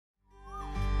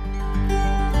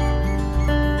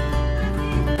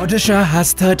Odisha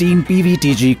has 13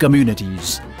 PVTG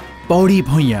communities, Pauri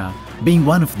Bhuiya being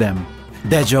one of them.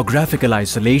 Their geographical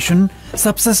isolation,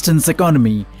 subsistence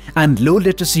economy and low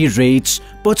literacy rates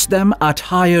puts them at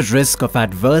higher risk of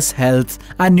adverse health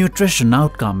and nutrition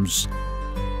outcomes.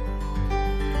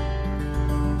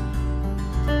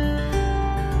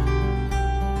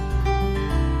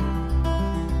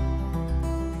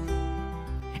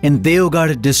 In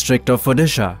Deogarh district of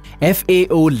Odisha,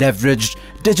 FAO leveraged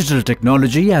digital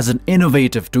technology as an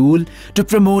innovative tool to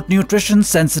promote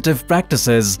nutrition-sensitive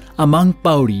practices among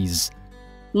Pauris.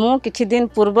 मु किछि दिन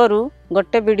पूर्वरु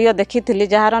गोटे video देखिथिली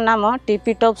जहार नाम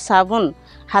टिपी top साबुन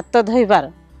हाथ धोइबार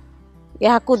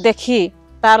याकू देखि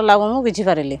तार लाभ मु बुझी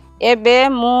पारिली। एबे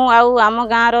मु आउ आम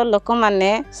गाँर लोक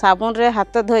माने साबुन रे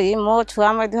हाथ धोई मो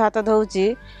छुआ मध्य हाथ धोउची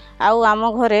आउ आम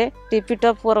घरे टिपी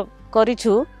टॉप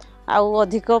करिछु आउ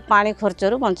अधिक पानी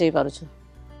खर्चरु बंचई पारुछु।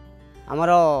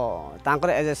 हमरो तांकर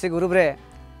एजेंसी ग्रुप रे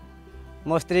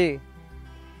मो स्त्री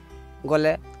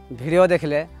गले वीडियो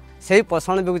देखले से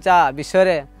पोषण बगीचा विषय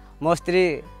रे मो स्त्री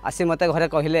आसी मते घरे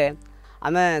कहले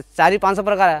आमे 4-5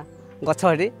 प्रकार गछ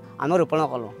हटी आम रोपण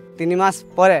कलु 3 मास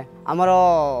परे आमर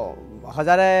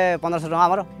 1500 टका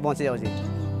आमर बंची जाउची।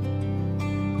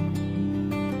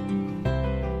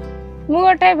 मु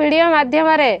गोटे वीडियो माध्यम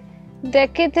रे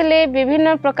देखिथिली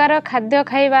विभिन्न प्रकार खाद्य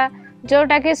खाइबा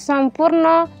जोटा कि संपूर्ण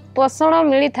पोषण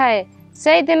मिली थाए।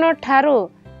 से दिन ठारू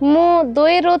मु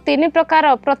 2-3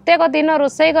 प्रकार प्रत्येक दिन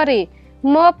रोषेई करी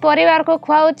मो परिवार को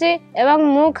खुआउची एवं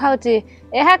मु खाउची।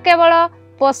 यह केवल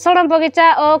पोषण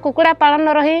बगीचा और कुकुड़ा पालन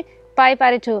रही पाई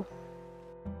पारिछु।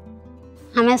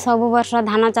 हमें सब वर्ष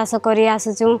धान चाष करी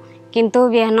आसुचु किंतु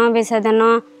बिहन विषेदन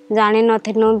जानी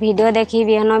नथिनु। वीडियो देखी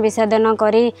बिहन विषेदन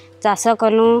करी चाष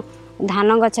कलु।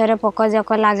 धान गछरे पोक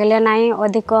जक लागले नाही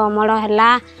अधिक अमल हैला।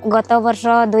 गत वर्ष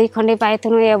 2 खंडी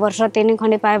पाइथुनु ए वर्ष 3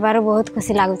 खंडी पाइबार बहुत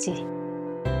खुशी लागुची।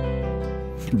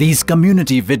 These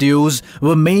community videos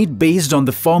were made based on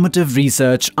the formative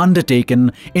research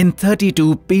undertaken in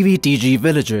 32 PVTG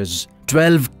villages.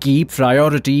 12 key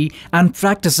priority and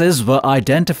practices were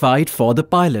identified for the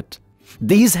pilot.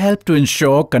 These help to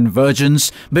ensure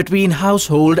convergence between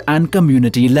household and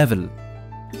community level.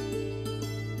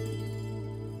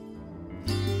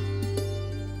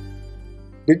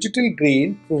 Digital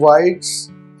Green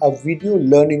provides a video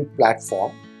learning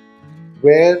platform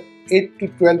where 8 to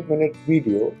 12 minute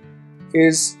video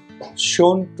is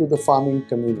shown to the farming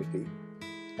community,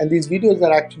 and these videos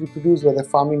are actually produced by the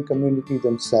farming community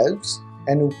themselves,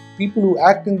 and people who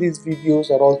act in these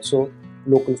videos are also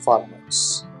local farmers.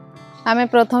 आमे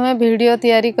प्रथमे video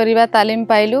तैयारी करिबा तालीम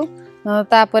पाइलु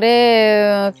तापरे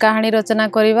कहानी रचना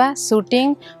करिबा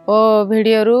shooting और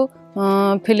video रु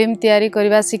फिल्म तैयारी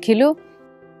करिबा सिखिलु।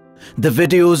 The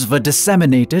videos were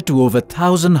disseminated to over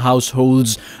 1,000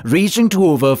 households, reaching to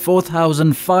over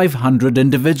 4,500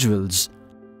 individuals.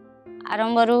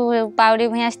 आरंभरू पाउडी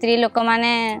भुया स्त्री लोक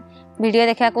माने वीडियो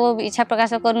देखा को इच्छा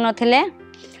प्रकाश करू नथिले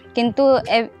किंतु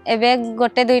एबे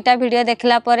गोटे 2टा वीडियो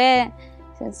देखला परे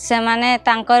से माने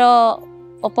तांकर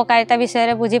उपकारिता विषय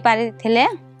रे बुझी पारिथिले।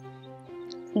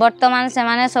 वर्तमान से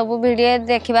माने सब वीडियो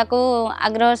देखिबा को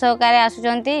आग्रह सहकारे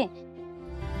आसुचंती।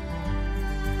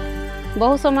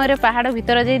 बहु समय पहाड़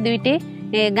भीतर जे 2टी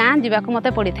गाँ जावाक मत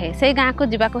पड़ी थाए। से गाँ को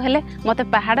जावाक हेले मत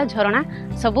पहाड़ झरणा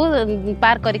सबू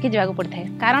पार करके जावाक पड़ी थाए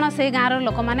कारण से गाँर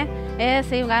लोक माने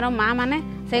से गाँर माँ माने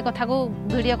से कथा को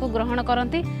वीडियो को ग्रहण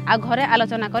करती आ घरे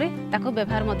आलोचना करी ताको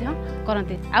व्यवहार मध्य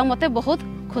करती आ मते बहुत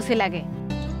खुशी लागे।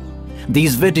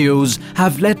 These videos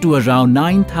have led to around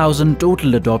 9,000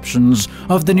 total adoptions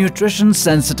of the nutrition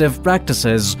sensitive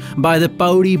practices by the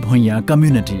Pauri Bhuiya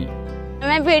community.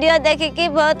 हमें वीडियो देखि कि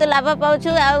बहुत लाभ पाउछु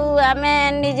आउ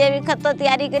हमें निजे भी खत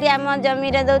तैयारी करी हम जमी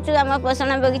रे दउछु हम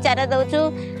पोषण बगीचा रे दउछु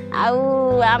आउ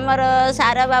हमर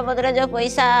सारा बाबद रे जो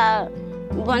पैसा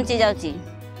बंची जाउची।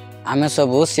 आमे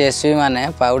सब सीएसवी माने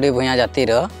पाउडी भुया जाति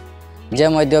रो जे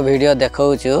मध्य वीडियो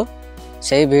देखौछु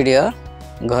सेही वीडियो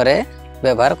घरे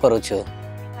व्यवहार करूछु।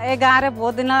 ए गाँ रे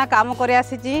बहुत दिन काम करि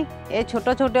आसीची। ए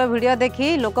छोटो छोटो वीडियो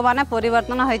देखि लोक माने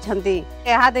परिवर्तन होई छंती।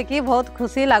 एहा देखि बहुत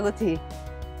खुशी लागुची।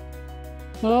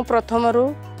 मु प्रथमरु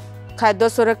खाद्य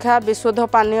सुरक्षा विशुद्ध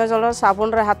पानीय जल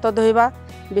साबुन रे हाथ धोइबा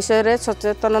विषय रे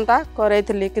सचेतनता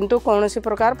करैथिली किंतु कौनसी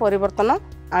प्रकार परिवर्तन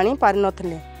आनी पारि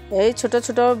नथिले। एई छोट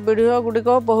छोट वीडियो गुडी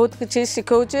को बहुत किछि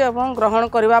सिखौची एवं ग्रहण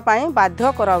करबा पई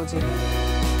बाध्य कराउची।